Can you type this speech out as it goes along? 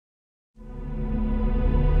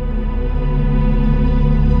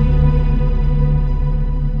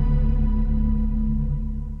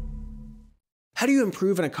How do you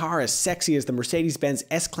improve on a car as sexy as the Mercedes-Benz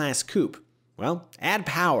S-Class Coupe? Well, add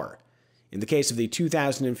power. In the case of the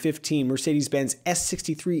 2015 Mercedes-Benz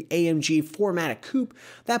S63 AMG 4MATIC Coupe,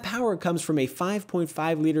 that power comes from a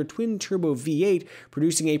 5.5-liter twin-turbo V8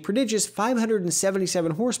 producing a prodigious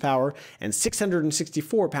 577 horsepower and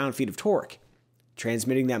 664 pound-feet of torque.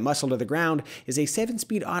 Transmitting that muscle to the ground is a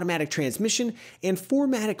 7-speed automatic transmission and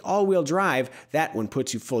 4MATIC all-wheel drive that, when put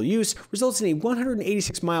to full use, results in a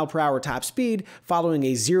 186 mph top speed following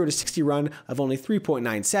a 0 to 60 run of only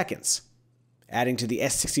 3.9 seconds. Adding to the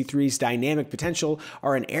S63's dynamic potential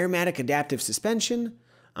are an Airmatic adaptive suspension,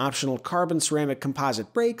 optional carbon ceramic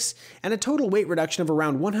composite brakes, and a total weight reduction of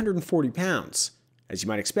around 140 pounds. As you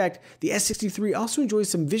might expect, the S63 also enjoys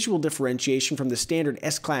some visual differentiation from the standard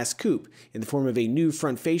S-Class Coupe in the form of a new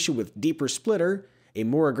front fascia with deeper splitter, a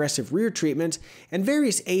more aggressive rear treatment, and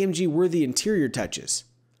various AMG-worthy interior touches.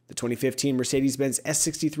 The 2015 Mercedes-Benz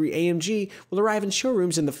S63 AMG will arrive in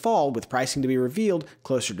showrooms in the fall, with pricing to be revealed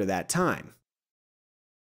closer to that time.